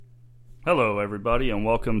Hello, everybody, and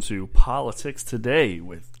welcome to Politics Today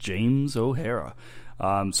with James O'Hara.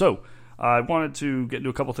 I wanted to get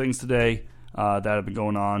into a couple things today that have been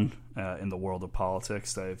going on in the world of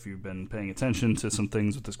politics. If you've been paying attention to some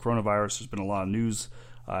things with this coronavirus, there's been a lot of news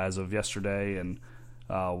as of yesterday and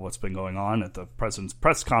what's been going on at the president's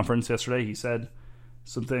press conference yesterday. He said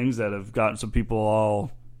some things that have gotten some people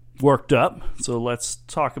all worked up, so let's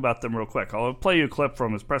talk about them real quick. I'll play you a clip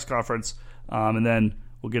from his press conference, and then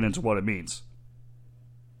we'll get into what it means.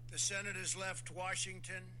 The Senate has left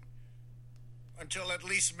Washington until at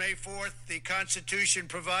least May 4th. The Constitution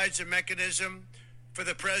provides a mechanism for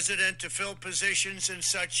the president to fill positions in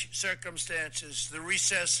such circumstances. The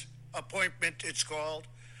recess appointment, it's called.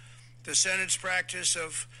 The Senate's practice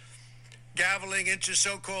of gaveling into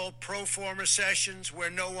so-called pro forma sessions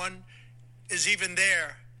where no one is even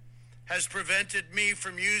there has prevented me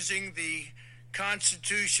from using the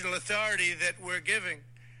constitutional authority that we're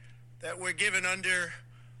given under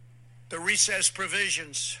the recess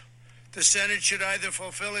provisions. The Senate should either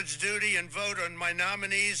fulfill its duty and vote on my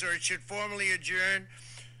nominees, or it should formally adjourn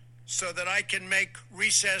so that I can make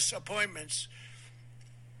recess appointments.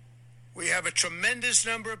 We have a tremendous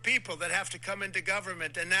number of people that have to come into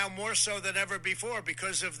government, and now more so than ever before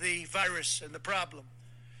because of the virus and the problem.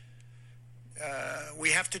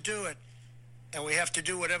 We have to do it, and we have to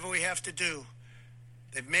do whatever we have to do.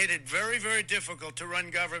 They've made it very, very difficult to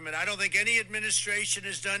run government. I don't think any administration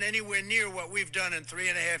has done anywhere near what we've done in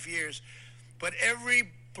 3.5 years. But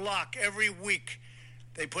every block, every week,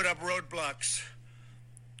 they put up roadblocks.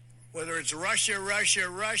 Whether it's Russia,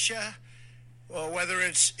 or whether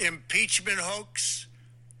it's impeachment hoax,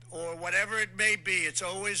 or whatever it may be, it's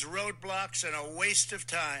always roadblocks and a waste of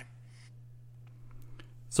time.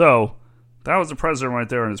 So, that was the president right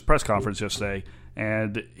there in his press conference yesterday.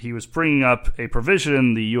 And he was bringing up a provision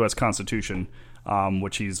in the U.S. Constitution,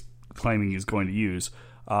 which he's claiming he's going to use,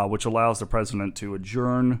 which allows the president to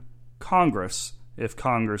adjourn Congress if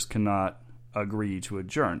Congress cannot agree to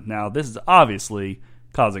adjourn. Now, this is obviously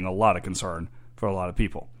causing a lot of concern for a lot of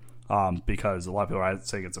people, because a lot of people are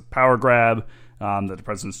saying it's a power grab, that the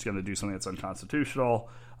president's going to do something that's unconstitutional,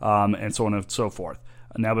 and so on and so forth.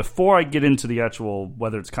 Now, before I get into the actual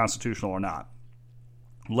whether it's constitutional or not,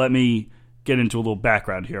 let me get into a little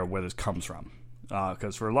background here of where this comes from.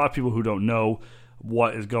 Because for a lot of people who don't know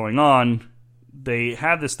what is going on, they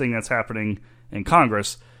have this thing that's happening in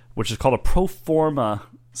Congress, which is called a pro forma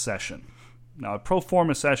session. Now, a pro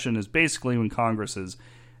forma session is basically when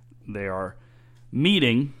they are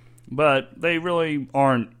meeting, but they really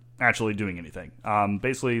aren't actually doing anything.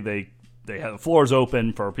 Basically, they have the floors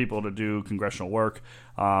open for people to do congressional work,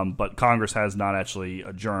 but Congress has not actually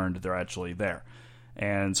adjourned. They're actually there.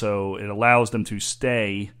 And so it allows them to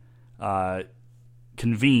stay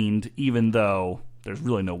convened, even though there's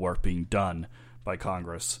really no work being done by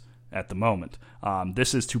Congress at the moment.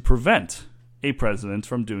 This is to prevent a president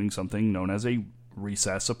from doing something known as a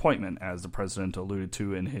recess appointment, as the president alluded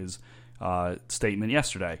to in his statement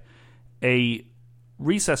yesterday. A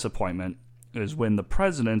recess appointment is when the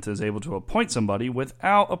president is able to appoint somebody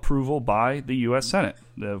without approval by the U.S. Senate.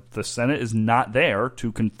 If the Senate is not there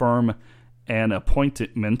to confirm an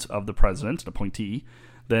appointment of the president, an appointee,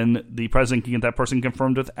 then the president can get that person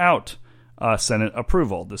confirmed without Senate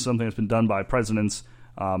approval. This is something that's been done by presidents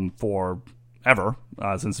forever,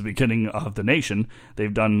 since the beginning of the nation.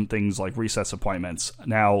 They've done things like recess appointments.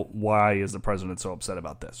 Now, why is the president so upset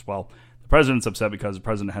about this? Well, the president's upset because the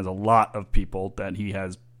president has a lot of people that he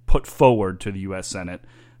has put forward to the U.S. Senate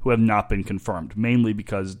who have not been confirmed, mainly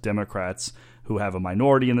because Democrats who have a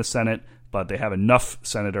minority in the Senate, but they have enough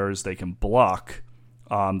senators they can block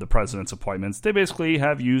the president's appointments. They basically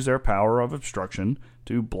have used their power of obstruction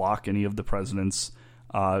to block any of the president's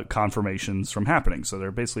confirmations from happening. So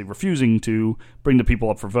they're basically refusing to bring the people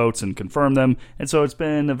up for votes and confirm them. And so it's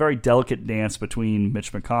been a very delicate dance between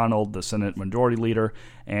Mitch McConnell, the Senate Majority Leader,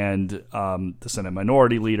 and the Senate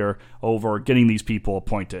Minority Leader over getting these people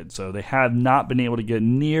appointed. So they have not been able to get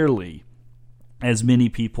nearly as many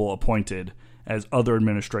people appointed as other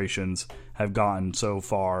administrations have gotten so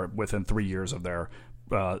far within 3 years of their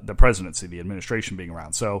the presidency, the administration being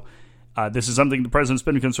around. So this is something the president's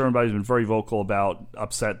been concerned about. He's been very vocal about,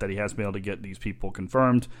 upset that he hasn't been able to get these people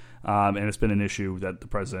confirmed, and it's been an issue that the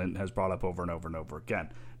president has brought up over and over and over again.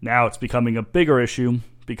 Now it's becoming a bigger issue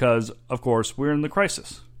because, of course, we're in the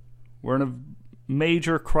crisis. We're in a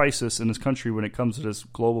major crisis in this country when it comes to this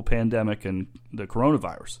global pandemic and the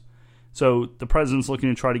coronavirus. So the president's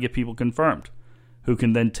looking to try to get people confirmed who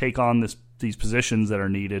can then take on these positions that are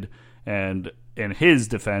needed. And in his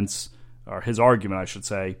defense, or his argument, I should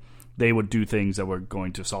say, they would do things that were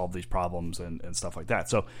going to solve these problems and stuff like that.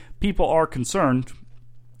 So people are concerned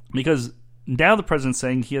because now the president's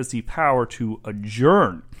saying he has the power to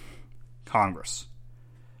adjourn Congress.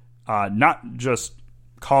 Not just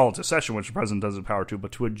call it to session, which the president does have the power to,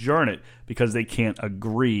 but to adjourn it because they can't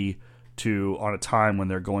agree on a time when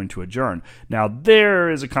they're going to adjourn. Now, there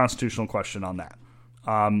is a constitutional question on that.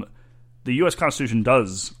 The U.S. Constitution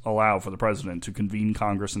does allow for the president to convene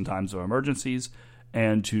Congress in times of emergencies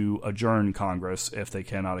and to adjourn Congress if they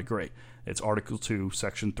cannot agree. It's Article 2,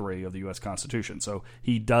 Section 3 of the U.S. Constitution. So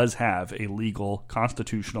he does have a legal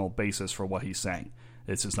constitutional basis for what he's saying.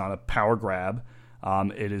 This is not a power grab.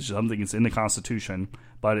 It is something that's in the Constitution,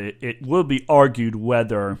 but it will be argued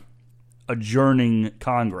whether adjourning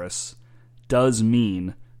Congress does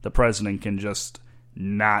mean the president can just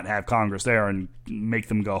not have Congress there and make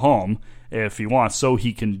them go home if he wants, so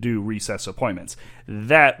he can do recess appointments.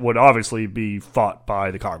 That would obviously be fought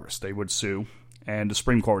by the Congress. They would sue, and the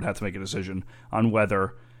Supreme Court would have to make a decision on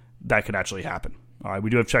whether that could actually happen. All right, we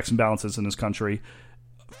do have checks and balances in this country,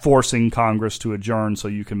 forcing Congress to adjourn so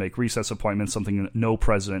you can make recess appointments, something that no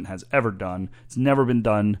president has ever done. It's never been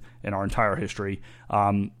done in our entire history.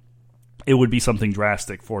 It would be something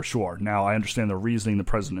drastic for sure. Now, I understand the reasoning the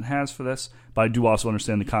president has for this, but I do also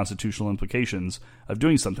understand the constitutional implications of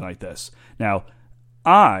doing something like this. Now,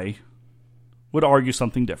 I would argue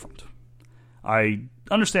something different. I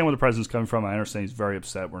understand where the president's coming from. I understand he's very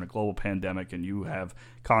upset. We're in a global pandemic, and you have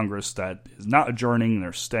Congress that is not adjourning.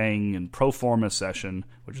 They're staying in pro forma session,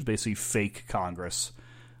 which is basically fake Congress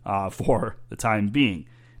for the time being.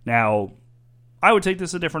 Now, I would take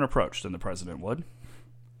this a different approach than the president would.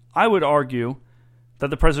 I would argue that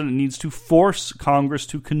the president needs to force Congress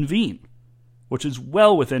to convene, which is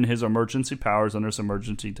well within his emergency powers under his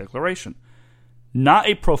emergency declaration. Not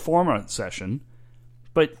a pro forma session,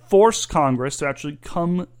 but force Congress to actually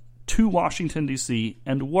come to Washington, D.C.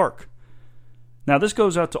 and work. Now, this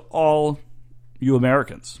goes out to all you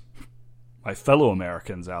Americans, my fellow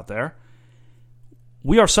Americans out there.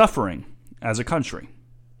 We are suffering as a country.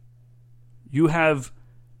 You have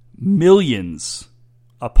millions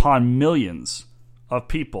upon millions of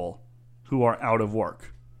people who are out of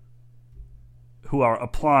work, who are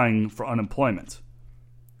applying for unemployment,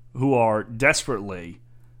 who are desperately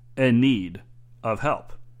in need of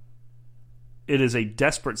help. It is a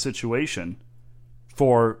desperate situation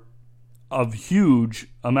for a huge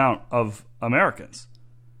amount of Americans.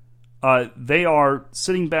 They are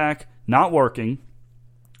sitting back, not working,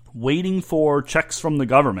 waiting for checks from the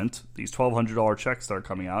government, these $1,200 checks that are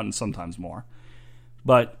coming out, and sometimes more.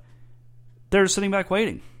 But they're sitting back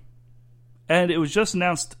waiting. And it was just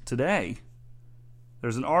announced today.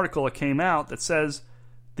 There's an article that came out that says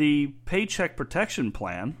the Paycheck Protection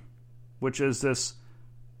Plan, which is this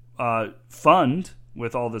fund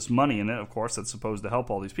with all this money in it, of course, that's supposed to help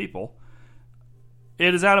all these people,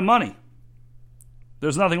 it is out of money.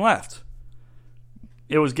 There's nothing left.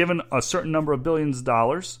 It was given a certain number of billions of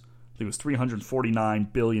dollars. I think it was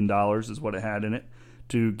 $349 billion is what it had in it,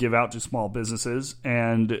 to give out to small businesses,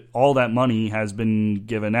 and all that money has been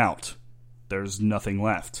given out. There's nothing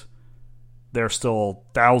left. There are still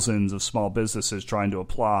thousands of small businesses trying to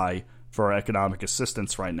apply for economic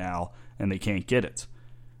assistance right now, and they can't get it.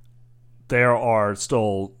 There are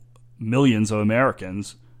still millions of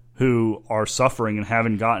Americans who are suffering and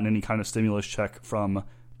haven't gotten any kind of stimulus check from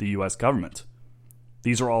the U.S. government.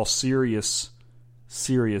 These are all serious,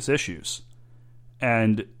 serious issues.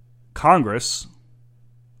 And Congress,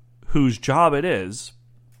 whose job it is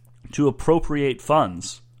to appropriate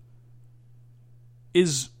funds,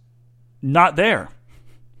 is not there.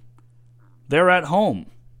 They're at home.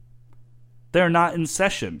 They're not in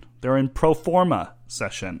session. They're in pro forma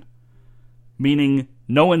session, meaning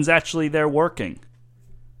no one's actually there working.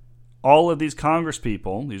 All of these Congress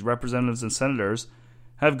people, these representatives and senators,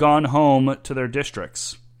 have gone home to their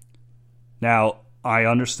districts. Now, I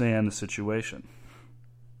understand the situation.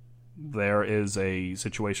 There is a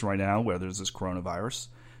situation right now where there's this coronavirus.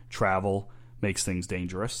 Travel makes things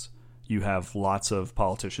dangerous. You have lots of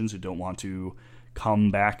politicians who don't want to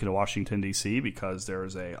come back to Washington, D.C. because there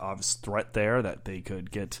is a obvious threat there that they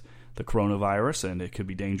could get the coronavirus and it could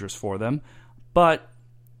be dangerous for them. But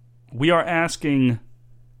we are asking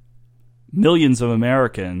millions of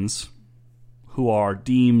Americans who are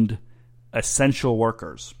deemed essential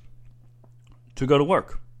workers to go to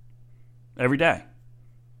work every day.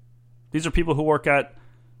 These are people who work at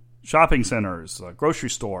shopping centers, grocery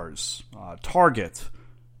stores, Target,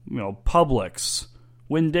 Publix,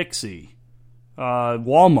 Winn-Dixie,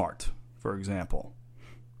 Walmart, for example.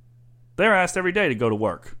 They're asked every day to go to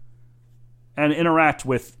work and interact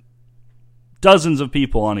with dozens of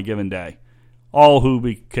people on a given day, all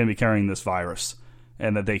who can be carrying this virus,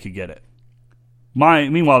 and that they could get it.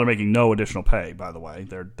 Meanwhile, they're making no additional pay, by the way.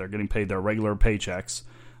 They're getting paid their regular paychecks,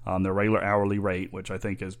 their regular hourly rate, which I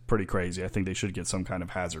think is pretty crazy. I think they should get some kind of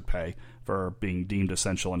hazard pay for being deemed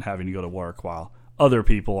essential and having to go to work while other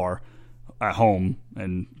people are at home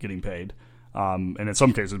and getting paid. And in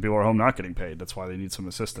some cases, people are home not getting paid. That's why they need some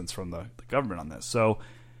assistance from the government on this. So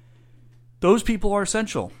those people are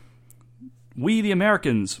essential. We, the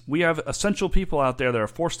Americans, we have essential people out there that are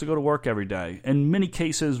forced to go to work every day. In many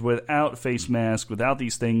cases, without face masks, without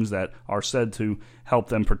these things that are said to help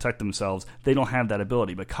them protect themselves, they don't have that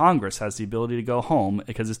ability. But Congress has the ability to go home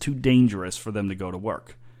because it's too dangerous for them to go to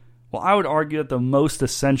work. Well, I would argue that the most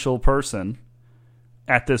essential person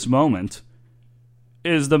at this moment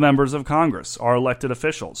is the members of Congress, our elected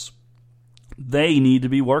officials. They need to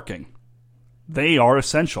be working. They are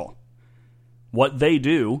essential. What they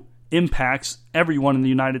do impacts everyone in the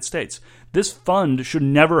United States. This fund should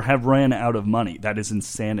never have ran out of money. That is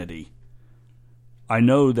insanity. I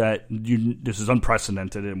know that this is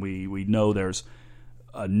unprecedented, and we know there's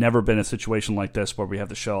never been a situation like this where we have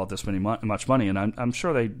to shell out this much money, and I'm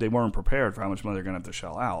sure they weren't prepared for how much money they're going to have to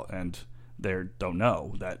shell out, and they don't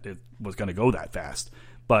know that it was going to go that fast.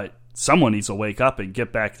 But someone needs to wake up and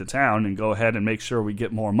get back to town and go ahead and make sure we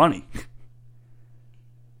get more money.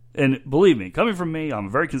 And believe me, coming from me, I'm a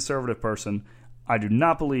very conservative person. I do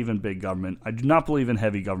not believe in big government. I do not believe in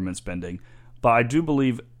heavy government spending. But I do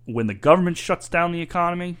believe when the government shuts down the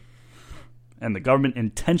economy and the government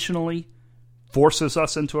intentionally forces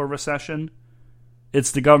us into a recession,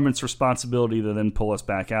 it's the government's responsibility to then pull us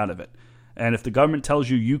back out of it. And if the government tells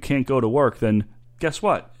you can't go to work, then guess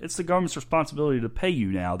what? It's the government's responsibility to pay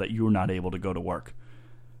you now that you're not able to go to work.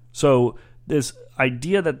 So this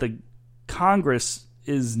idea that the Congress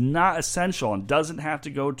is not essential and doesn't have to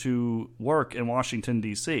go to work in Washington,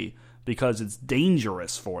 D.C. because it's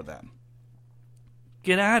dangerous for them.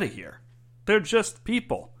 Get out of here. They're just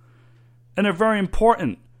people. And they're very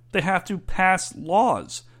important. They have to pass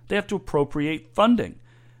laws. They have to appropriate funding.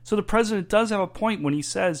 So the president does have a point when he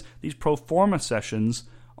says these pro forma sessions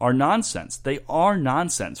are nonsense. They are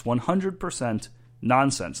nonsense, 100%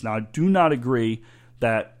 nonsense. Now, I do not agree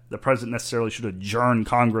that the president necessarily should adjourn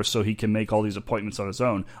Congress so he can make all these appointments on his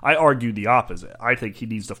own. I argue the opposite. I think he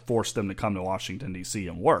needs to force them to come to Washington, D.C.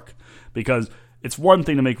 and work. Because it's one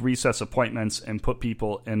thing to make recess appointments and put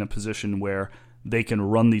people in a position where they can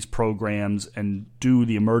run these programs and do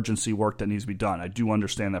the emergency work that needs to be done. I do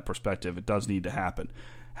understand that perspective. It does need to happen.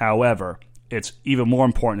 However, it's even more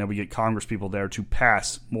important that we get Congress people there to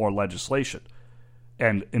pass more legislation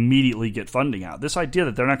and immediately get funding out. This idea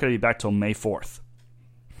that they're not going to be back till May 4th.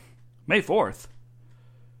 May 4th?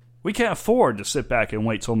 We can't afford to sit back and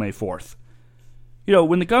wait till May 4th. You know,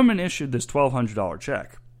 when the government issued this $1,200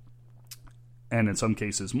 check, and in some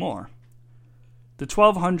cases more, the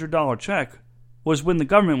 $1,200 check was when the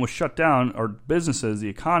government was shut down, or businesses, the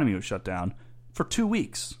economy was shut down, for 2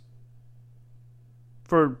 weeks.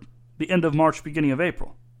 For the end of March, beginning of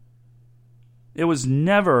April. It was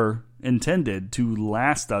never intended to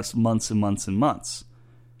last us months and months and months.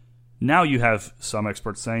 Now you have some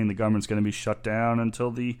experts saying the government's going to be shut down until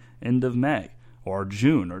the end of May or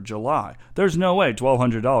June or July. There's no way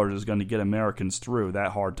 $1,200 is going to get Americans through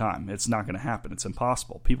that hard time. It's not going to happen. It's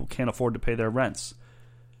impossible. People can't afford to pay their rents.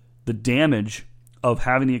 The damage of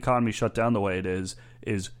having the economy shut down the way it is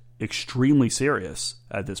extremely serious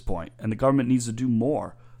at this point, and the government needs to do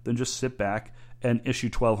more than just sit back and issue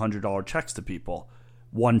 $1,200 checks to people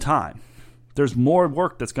one time. There's more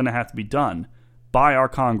work that's going to have to be done by our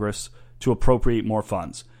Congress to appropriate more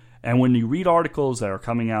funds. And when you read articles that are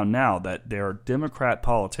coming out now that there are Democrat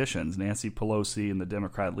politicians, Nancy Pelosi and the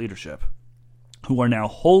Democrat leadership, who are now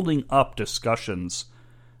holding up discussions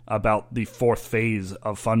about the fourth phase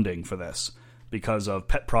of funding for this because of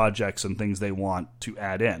pet projects and things they want to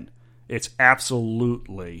add in. It's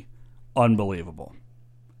absolutely unbelievable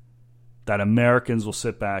that Americans will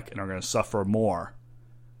sit back and are going to suffer more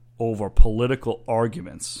over political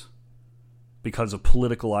arguments because of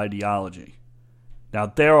political ideology. Now,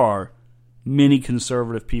 there are many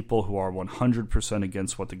conservative people who are 100%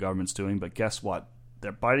 against what the government's doing, but guess what?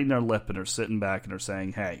 They're biting their lip and they're sitting back and they're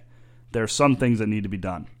saying, hey, there are some things that need to be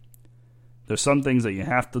done. There's some things that you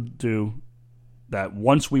have to do that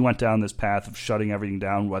once we went down this path of shutting everything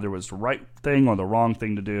down, whether it was the right thing or the wrong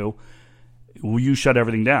thing to do, you shut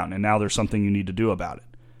everything down, and now there's something you need to do about it.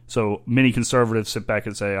 So many conservatives sit back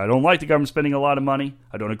and say, I don't like the government spending a lot of money.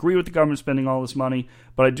 I don't agree with the government spending all this money,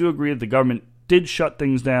 but I do agree that the government did shut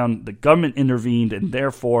things down. The government intervened, and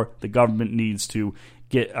therefore the government needs to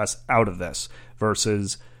get us out of this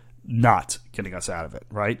versus not getting us out of it,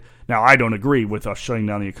 right? Now, I don't agree with us shutting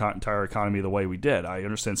down the entire economy the way we did. I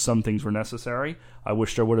understand some things were necessary. I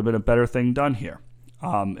wish there would have been a better thing done here.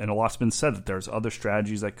 And a lot's been said that there's other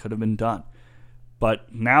strategies that could have been done.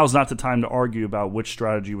 But now's not the time to argue about which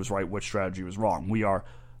strategy was right, which strategy was wrong. We are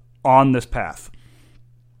on this path.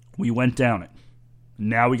 We went down it.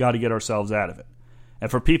 Now we got to get ourselves out of it.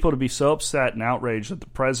 And for people to be so upset and outraged that the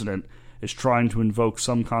president is trying to invoke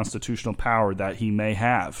some constitutional power that he may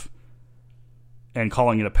have and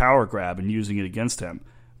calling it a power grab and using it against him,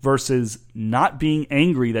 versus not being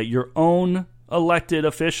angry that your own elected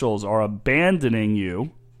officials are abandoning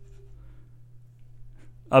you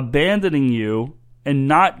and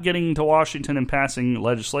not getting to Washington and passing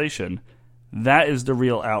legislation, that is the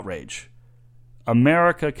real outrage.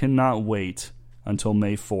 America cannot wait until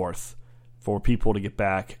May 4th for people to get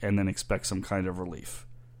back and then expect some kind of relief.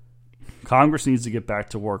 Congress needs to get back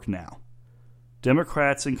to work now.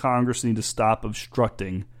 Democrats in Congress need to stop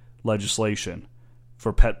obstructing legislation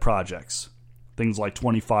for pet projects. Things like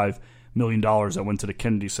 $25 million that went to the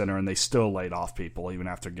Kennedy Center and they still laid off people even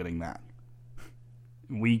after getting that.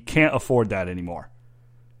 We can't afford that anymore.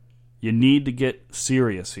 You need to get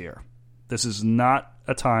serious here. This is not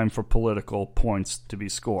a time for political points to be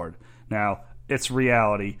scored. Now, it's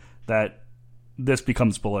reality that this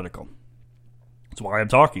becomes political. That's why I'm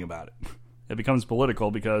talking about it. It becomes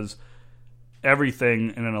political because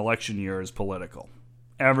everything in an election year is political.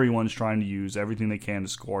 Everyone's trying to use everything they can to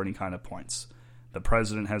score any kind of points. The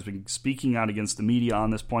president has been speaking out against the media on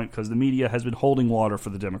this point because the media has been holding water for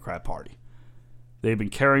the Democrat Party. They've been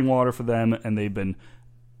carrying water for them, and they've been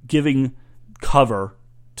giving cover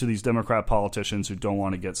to these Democrat politicians who don't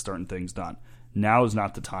want to get certain things done. Now is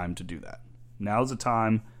not the time to do that. Now is the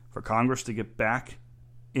time for Congress to get back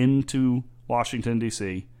into Washington,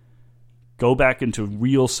 D.C., go back into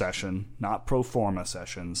real session, not pro forma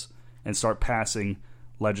sessions, and start passing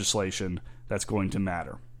legislation that's going to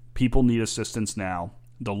matter. People need assistance now.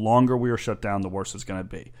 The longer we are shut down, the worse it's going to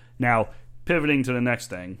be. Now, pivoting to the next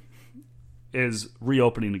thing is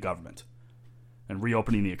reopening the government and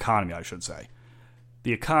reopening the economy, I should say.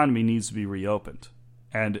 The economy needs to be reopened.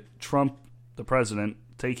 And Trump, the president,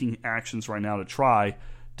 taking actions right now to try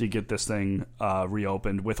to get this thing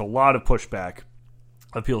reopened with a lot of pushback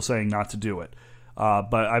of people saying not to do it.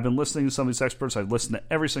 But I've been listening to some of these experts. I've listened to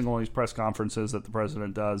every single one of these press conferences that the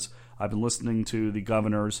president does. I've been listening to the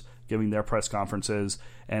governors giving their press conferences.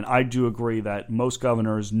 And I do agree that most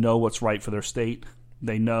governors know what's right for their state.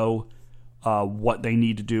 They know what they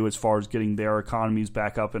need to do as far as getting their economies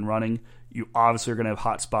back up and running. You obviously are going to have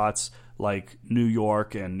hot spots like New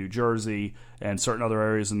York and New Jersey and certain other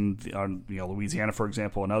areas in Louisiana, for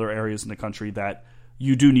example, and other areas in the country that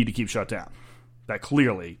you do need to keep shut down. That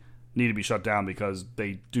clearly need to be shut down because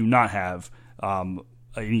they do not have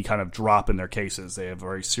any kind of drop in their cases. They have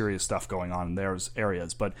very serious stuff going on in those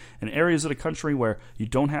areas. But in areas of the country where you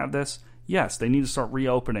don't have this, yes, they need to start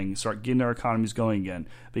reopening, start getting their economies going again.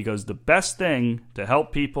 Because the best thing to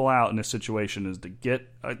help people out in this situation is to get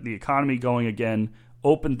the economy going again,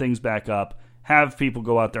 open things back up, have people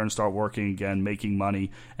go out there and start working again, making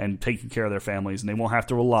money, and taking care of their families, and they won't have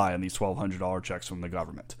to rely on these $1,200 checks from the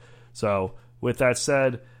government. So, with that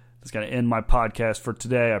said, that's going to end my podcast for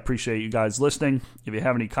today. I appreciate you guys listening. If you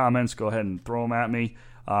have any comments, go ahead and throw them at me,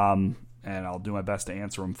 and I'll do my best to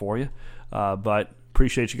answer them for you. But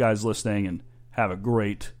appreciate you guys listening, and have a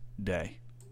great day.